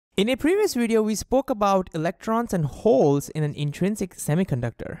In a previous video, we spoke about electrons and holes in an intrinsic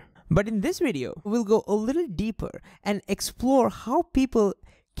semiconductor. But in this video, we'll go a little deeper and explore how people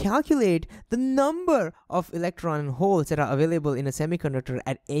calculate the number of electron and holes that are available in a semiconductor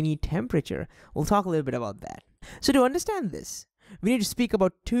at any temperature. We'll talk a little bit about that. So to understand this, we need to speak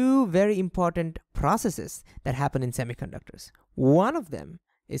about two very important processes that happen in semiconductors. One of them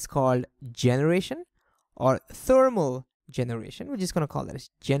is called generation or thermal generation. We're just going to call that as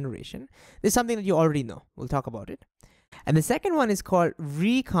generation. This is something that you already know. We'll talk about it. And the second one is called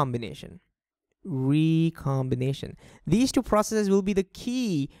recombination. Recombination. These two processes will be the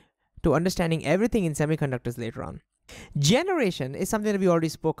key to understanding everything in semiconductors later on. Generation is something that we already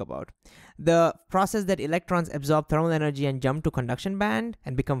spoke about. The process that electrons absorb thermal energy and jump to conduction band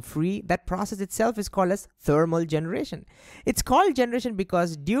and become free, that process itself is called as thermal generation. It's called generation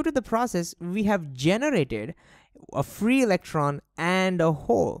because due to the process, we have generated a free electron and a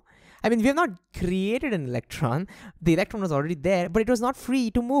hole. I mean, we have not created an electron. The electron was already there, but it was not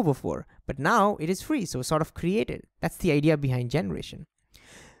free to move before. But now it is free, so sort of created. That's the idea behind generation.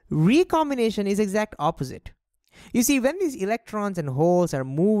 Recombination is exact opposite. You see, when these electrons and holes are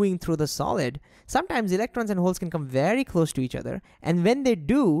moving through the solid, sometimes electrons and holes can come very close to each other. And when they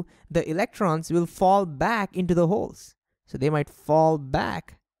do, the electrons will fall back into the holes. So they might fall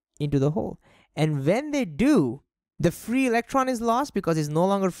back into the hole. And when they do, the free electron is lost because it's no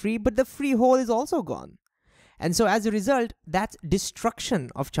longer free, but the free hole is also gone. And so as a result, that's destruction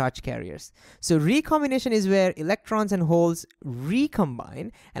of charge carriers. So recombination is where electrons and holes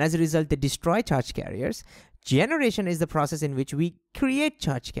recombine, and as a result, they destroy charge carriers. Generation is the process in which we create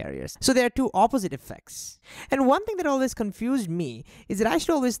charge carriers. So there are two opposite effects. And one thing that always confused me is that I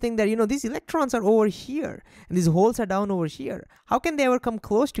should always think that, these electrons are over here and these holes are down over here. How can they ever come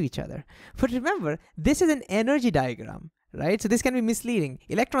close to each other? But remember, this is an energy diagram, right? So this can be misleading.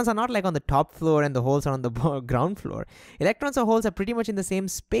 Electrons are not like on the top floor and the holes are on the ground floor. Electrons or holes are pretty much in the same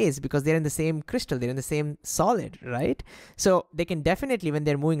space because they're in the same crystal, they're in the same solid, right? So they can definitely, when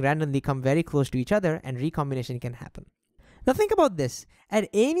they're moving randomly, come very close to each other and recombination can happen. Now think about this. At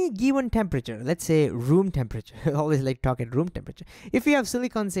any given temperature, let's say room temperature, I always like to talk at room temperature. If you have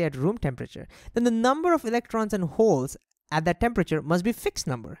silicon, say at room temperature, then the number of electrons and holes at that temperature must be fixed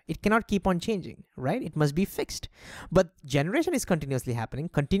number. It cannot keep on changing, right? It must be fixed. But generation is continuously happening.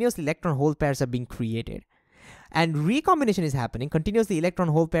 Continuously electron hole pairs are being created. And recombination is happening. Continuously electron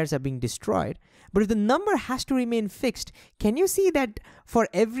hole pairs are being destroyed. But if the number has to remain fixed, can you see that for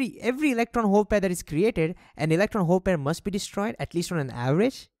every electron hole pair that is created, an electron hole pair must be destroyed, at least on an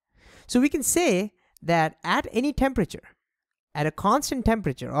average? So we can say that at any temperature, at a constant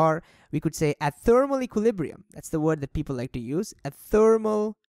temperature, or we could say at thermal equilibrium, that's the word that people like to use, at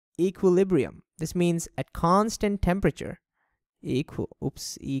thermal equilibrium. This means at constant temperature,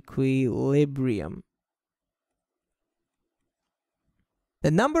 equilibrium. The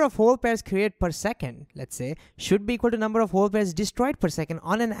number of hole pairs created per second, let's say, should be equal to number of hole pairs destroyed per second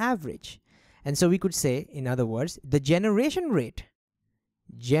on an average. And so we could say, in other words, the generation rate,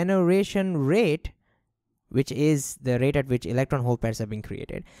 which is the rate at which electron hole pairs are being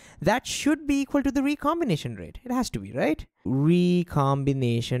created, that should be equal to the recombination rate. It has to be, right?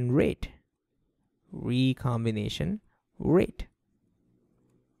 Recombination rate. Recombination rate.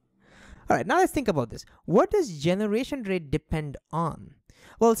 All right, now let's think about this. What does generation rate depend on?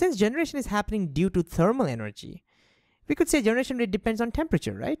 Well, since generation is happening due to thermal energy, we could say generation rate depends on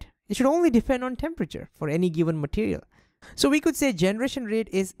temperature, right? It should only depend on temperature for any given material. So we could say generation rate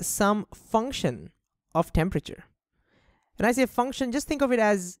is some function of temperature. And I say function, just think of it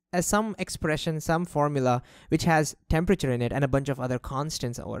as some expression, some formula which has temperature in it and a bunch of other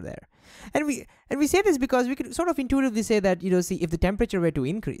constants over there. And we say this because we could sort of intuitively say that, see, if the temperature were to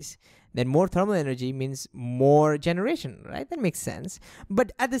increase, then more thermal energy means more generation, right? That makes sense.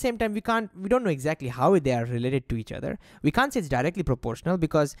 But at the same time, we don't know exactly how they are related to each other. We can't say it's directly proportional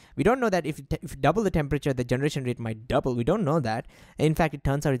because we don't know that if you double the temperature, the generation rate might double. We don't know that. In fact, it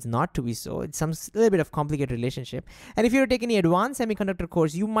turns out it's not to be so. It's some little bit of complicated relationship. And if you were to take any advanced semiconductor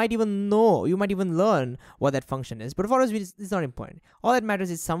course, you might even learn what that function is. But for us, it's not important. All that matters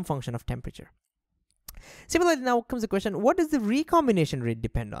is some function of temperature. Similarly, now comes the question, what does the recombination rate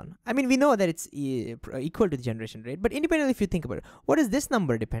depend on? I mean, we know that it's equal to the generation rate, but independently, if you think about it, what does this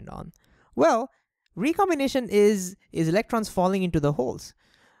number depend on? Well, recombination is electrons falling into the holes.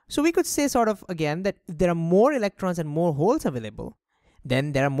 So we could say sort of, again, that if there are more electrons and more holes available,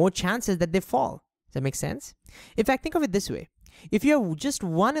 then there are more chances that they fall. Does that make sense? In fact, think of it this way. If you have just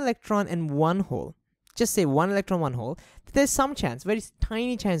one electron and one hole, just say one electron, one hole, there's some chance, very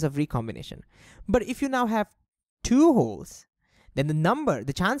tiny chance of recombination. But if you now have two holes, then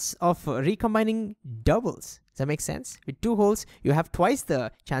the chance of recombining doubles. Does that make sense? With 2 holes, you have twice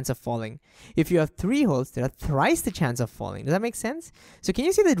the chance of falling. If you have 3 holes, there are thrice the chance of falling. Does that make sense? So can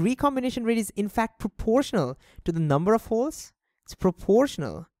you see that recombination rate is in fact proportional to the number of holes? It's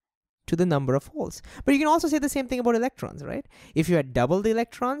proportional to the number of holes. But you can also say the same thing about electrons, right? If you had double the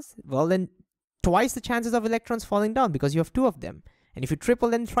electrons, well then twice the chances of electrons falling down because you have 2 of them. And if you triple,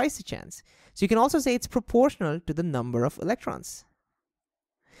 then thrice the chance. So you can also say it's proportional to the number of electrons.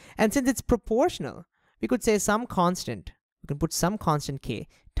 And since it's proportional, we could say some constant. We can put some constant k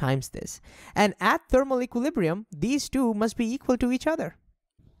times this. And at thermal equilibrium, these two must be equal to each other.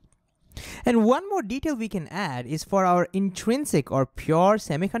 And one more detail we can add is for our intrinsic or pure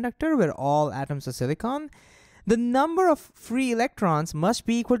semiconductor, where all atoms are silicon, the number of free electrons must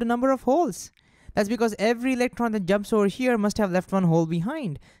be equal to number of holes. That's because every electron that jumps over here must have left 1 hole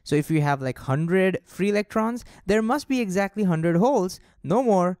behind. So if you have like 100 free electrons, there must be exactly 100 holes, no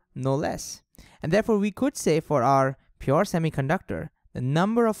more, no less. And therefore we could say for our pure semiconductor, the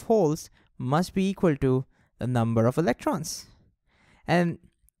number of holes must be equal to the number of electrons. And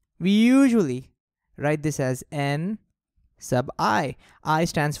we usually write this as N sub I. I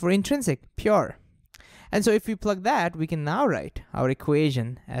stands for intrinsic, pure. And so if we plug that, we can now write our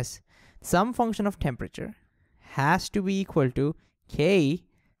equation as some function of temperature has to be equal to K,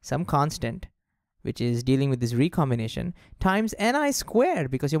 some constant, which is dealing with this recombination, times Ni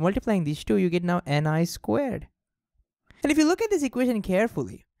squared. Because you're multiplying these two, you get now Ni squared. And if you look at this equation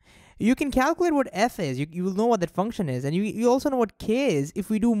carefully, you can calculate what F is. You will know what that function is. And you also know what K is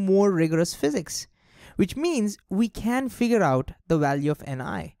if we do more rigorous physics, which means we can figure out the value of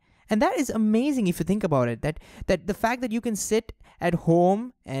Ni. And that is amazing if you think about it, that the fact that you can sit at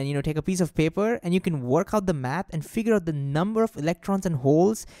home and take a piece of paper and you can work out the math and figure out the number of electrons and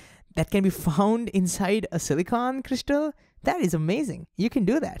holes that can be found inside a silicon crystal, that is amazing. You can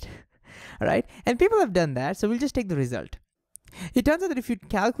do that, all right? And people have done that, so we'll just take the result. It turns out that if you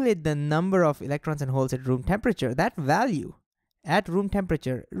calculate the number of electrons and holes at room temperature, that value at room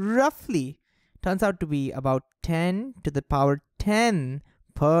temperature roughly turns out to be about 10 to the power 10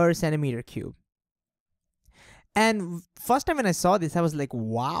 per centimeter cube. And first time when I saw this, I was like,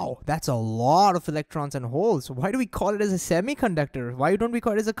 wow, that's a lot of electrons and holes. Why do we call it as a semiconductor? Why don't we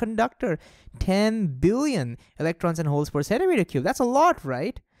call it as a conductor? 10 billion electrons and holes per centimeter cube. That's a lot,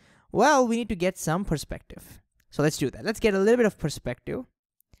 right? Well, we need to get some perspective. So let's do that. Let's get a little bit of perspective.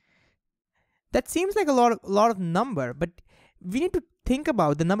 That seems like a lot of number, but we need to think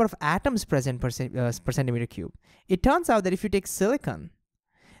about the number of atoms present per centimeter cube. It turns out that if you take silicon,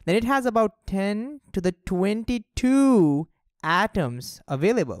 then it has about 10 to the 22 atoms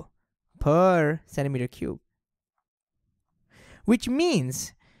available per centimeter cube. Which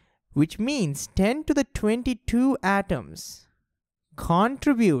means 10 to the 22 atoms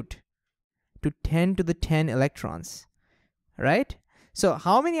contribute to 10 to the 10 electrons, right? So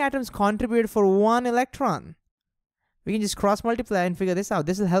how many atoms contribute for 1 electron? We can just cross multiply and figure this out.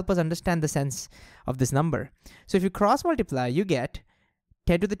 This will help us understand the sense of this number. So if you cross multiply, you get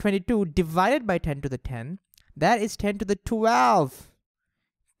 10 to the 22 divided by 10 to the 10. That is 10 to the 12.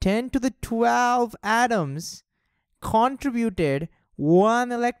 10 to the 12 atoms contributed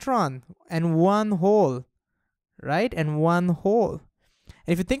 1 electron and 1 hole, right? And 1 hole.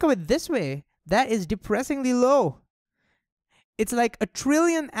 And if you think of it this way, that is depressingly low. It's like 1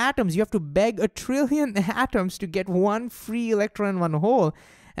 trillion atoms. You have to beg 1 trillion atoms to get 1 free electron and 1 hole.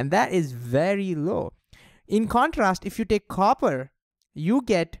 And that is very low. In contrast, if you take copper, you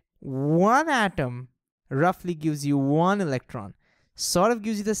get 1 atom roughly gives you 1 electron. Sort of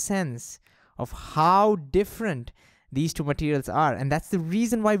gives you the sense of how different these two materials are. And that's the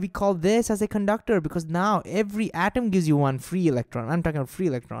reason why we call this as a conductor, because now every atom gives you 1 free electron. I'm talking about free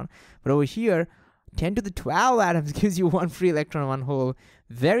electron. But over here, 10 to the 12 atoms gives you 1 free electron, 1 hole.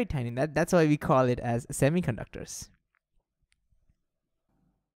 Very tiny. That's why we call it as semiconductors.